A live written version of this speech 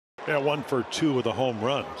Yeah, 1 for 2 with a home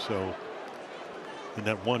run. So in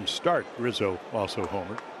that one start, Rizzo also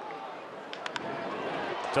homered.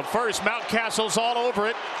 To first, Mountcastle's all over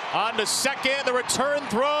it. On to second, the return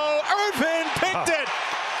throw. Irvin picked it.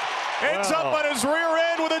 Ends up on his rear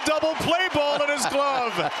end with a double play ball in his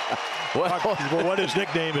glove. Well, what his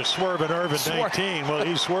nickname is, Swervin' Irvin 19. Well,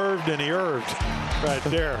 he swerved and he irved right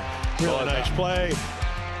there. Really nice play.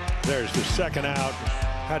 There's the second out.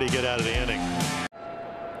 How do you get out of the inning?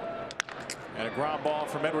 And a ground ball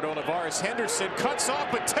from Edward Olivares. Henderson cuts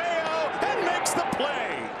off Mateo and makes the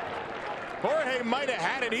play. Jorge might have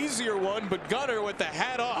had an easier one, but Gunnar, with the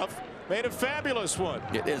hat off, made a fabulous one.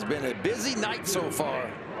 It has been a busy night so far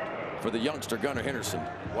for the youngster Gunnar Henderson.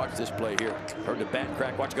 Watch this play here. Heard the bat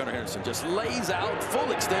crack. Watch Gunnar Henderson just lays out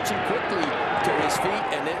full extension quickly to his feet,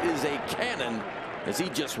 and it is a cannon as he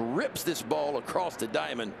just rips this ball across the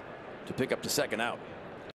diamond to pick up the second out.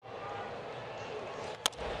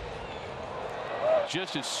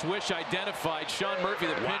 Just as Swish identified Sean Murphy,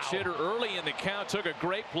 the pinch hitter, early in the count. Took a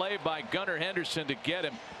great play by Gunnar Henderson to get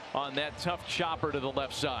him on that tough chopper to the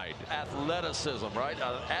left side. Athleticism, right?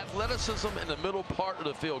 Athleticism in the middle part of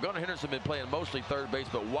the field. Gunnar Henderson been playing mostly third base,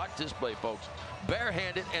 but watch this play, folks.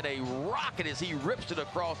 Barehanded and a rocket as he rips it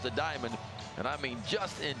across the diamond. And I mean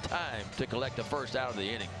just in time to collect the first out of the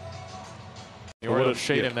inning. You were to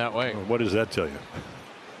shade him that way. What does that tell you?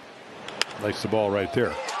 Likes the ball right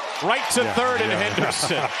there. Right to third and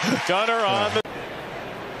Henderson. Gunnar on the.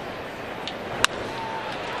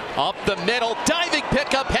 Up the middle, diving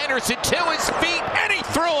pickup, Henderson to his feet, and he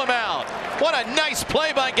threw him out. What a nice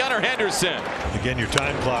play by Gunnar Henderson. Again, your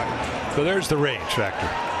time clock. So there's the range factor.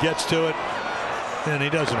 Gets to it, and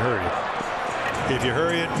he doesn't hurry it. If you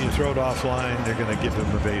hurry it, you throw it offline, they're going to give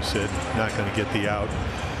him a base hit, not going to get the out.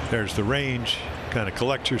 There's the range. Kind of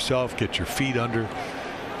collect yourself, get your feet under,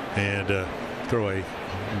 and throw a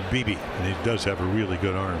BB. And he does have a really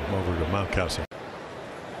good arm over to Mountcastle.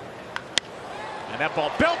 And that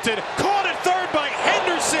ball belted, caught at third by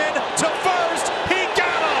Henderson to first. He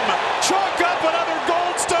got him. Chalk up another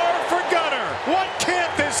gold star for Gunnar. What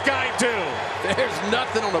can't this guy do? There's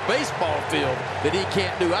nothing on a baseball field that he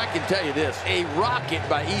can't do. I can tell you this. A rocket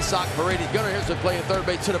by Isak Paredes. Gunnar Henderson playing third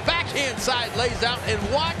base to the backhand side, lays out, and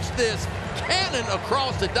watch this cannon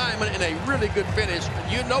across the diamond in a really good finish.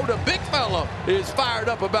 You know the big fella is fired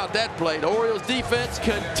up about that play. The Orioles defense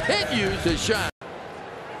continues to shine.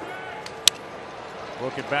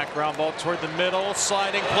 Looking back, ground ball toward the middle,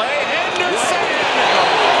 sliding play. Henderson!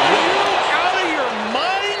 Are you out of your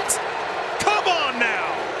mind? Come on now!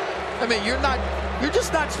 I mean, you're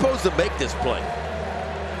just not supposed to make this play.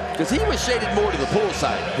 Because he was shaded more to the pull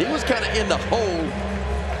side. He was kind of in the hole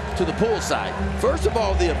to the pull side. First of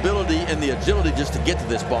all, the ability and the agility just to get to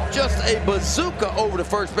this ball. Just a bazooka over to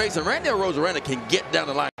first base, and Randall Rosarena can get down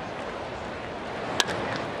the line.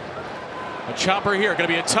 A chopper here, going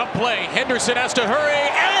to be a tough play. Henderson has to hurry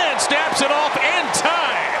and snaps it off in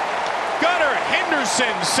time. Gunnar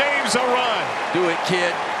Henderson saves a run. Do it,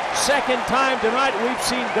 kid. Second time tonight we've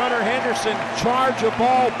seen Gunnar Henderson charge a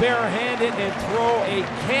ball barehanded and throw a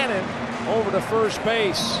cannon over to first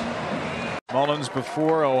base. Mullins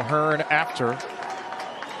before, O'Hearn after.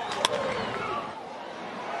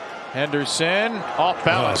 Henderson, off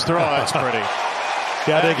balance throw. That's pretty.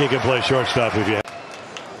 Yeah, I think he can play shortstop if you.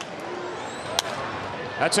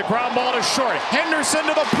 That's a ground ball to short. Henderson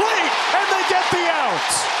to the plate, and they get the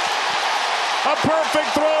out. A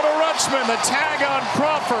perfect throw to Rutschman. The tag on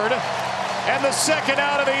Crawford, and the second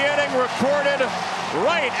out of the inning recorded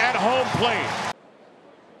right at home plate.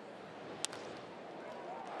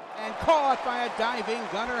 And caught by a diving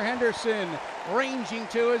Gunnar Henderson, ranging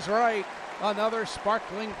to his right. Another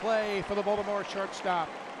sparkling play for the Baltimore shortstop.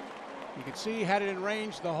 You can see he had it in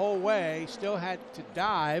range the whole way, still had to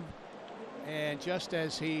dive. And just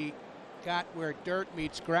as he got where dirt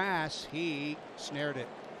meets grass, he snared it.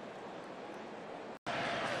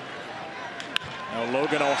 Now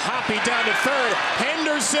Logan O'Hoppe down to third.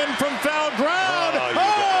 Henderson from foul ground.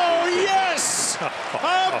 Oh yes!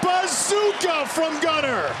 A bazooka from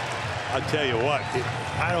Gunnar. I'll tell you what,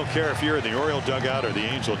 I don't care if you're in the Oriole dugout or the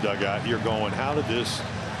Angel dugout, you're going, how did this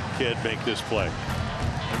kid make this play?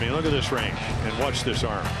 I mean, look at this range and watch this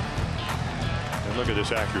arm. And look at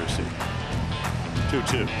this accuracy.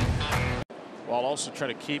 2-2. While also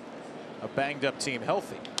trying to keep a banged up team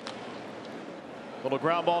healthy. Little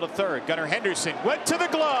ground ball to third. Gunnar Henderson went to the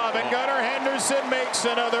glove, and Gunnar Henderson makes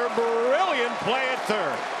another brilliant play at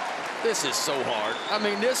third. This is so hard. I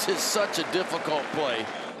mean, this is such a difficult play.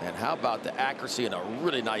 And how about the accuracy and a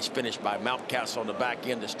really nice finish by Mountcastle on the back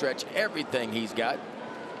end to stretch everything he's got.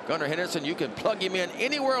 Gunnar Henderson, you can plug him in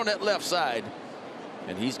anywhere on that left side,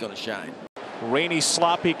 and he's going to shine. Rainy,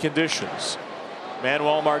 sloppy conditions.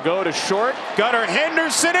 Manuel Margot to short. Gunnar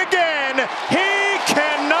Henderson again. He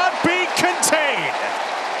cannot be contained.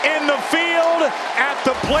 In the field, at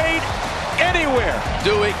the plate, anywhere.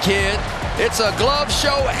 Do it, kid. It's a glove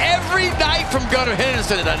show every night from Gunnar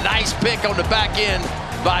Henderson, and a nice pick on the back end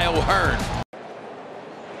by O'Hearn.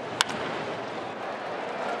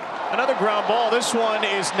 Another ground ball. This one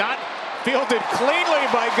is not fielded cleanly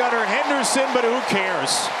by Gunnar Henderson, but who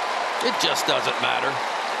cares? It just doesn't matter.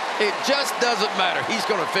 It just doesn't matter. He's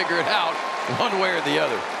going to figure it out one way or the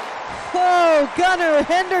other. Oh, Gunnar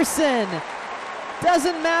Henderson.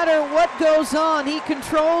 Doesn't matter what goes on. He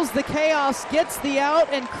controls the chaos, gets the out,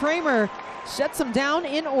 and Kramer shuts him down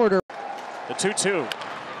in order. The 2-2.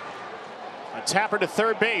 A tapper to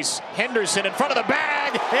third base. Henderson in front of the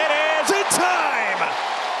bag. It is in time.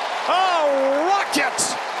 A rocket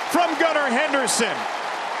from Gunnar Henderson.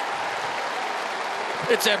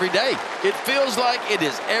 It's every day. It feels like it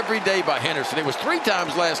is every day by Henderson. It was 3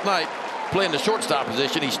 times last night playing the shortstop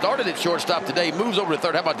position. He started at shortstop today, moves over to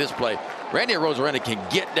third. How about this play? Randy Arozarena can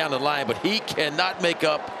get down the line, but he cannot make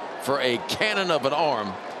up for a cannon of an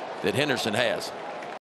arm that Henderson has.